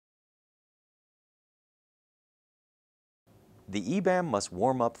The EBAM must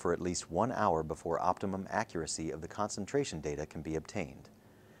warm up for at least 1 hour before optimum accuracy of the concentration data can be obtained.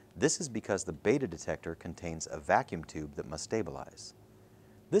 This is because the beta detector contains a vacuum tube that must stabilize.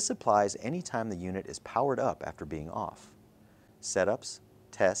 This applies anytime the unit is powered up after being off. Setups,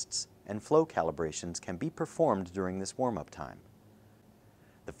 tests, and flow calibrations can be performed during this warm-up time.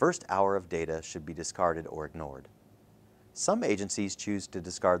 The first hour of data should be discarded or ignored. Some agencies choose to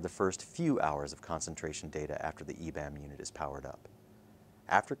discard the first few hours of concentration data after the EBAM unit is powered up.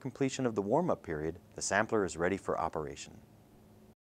 After completion of the warm-up period, the sampler is ready for operation.